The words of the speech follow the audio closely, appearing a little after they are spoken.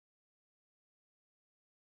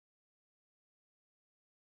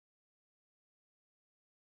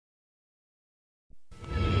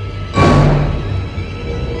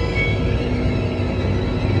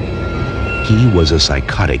He was a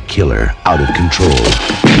psychotic killer out of control.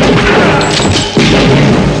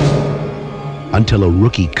 Until a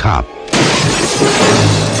rookie cop...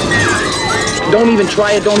 Don't even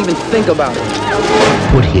try it, don't even think about it.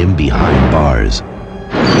 ...put him behind bars.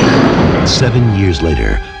 7 years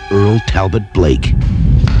later, Earl Talbot Blake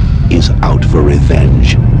is out for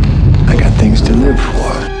revenge. I got things to live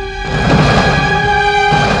for.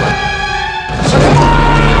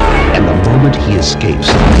 And the moment he escapes,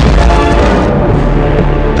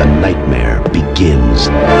 the nightmare begins.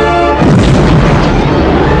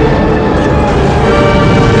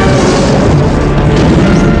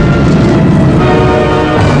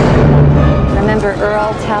 Remember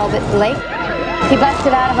Earl Talbot Blake? He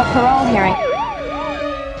busted out of a parole hearing.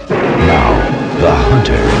 Now, the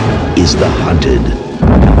hunter is the hunted.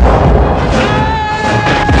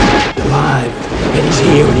 Alive. And he's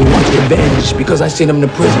here and he wants revenge because I sent him to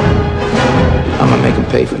prison. I'm gonna make him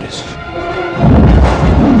pay for this.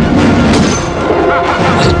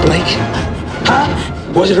 Was it Blake? Huh?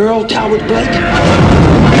 Was it Earl Talbot Blake?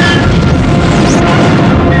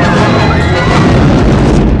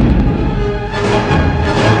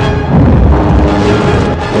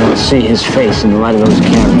 I want to see his face in the light of those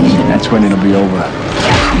cameras. That's when it'll be over.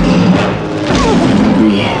 It'll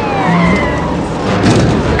be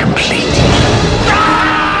complete.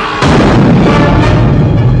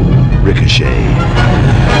 Ricochet.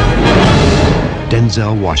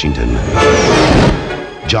 Denzel Washington.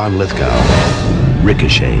 John Lithgow.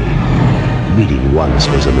 Ricochet. Meeting once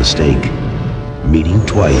was a mistake. Meeting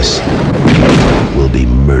twice will be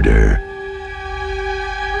murder.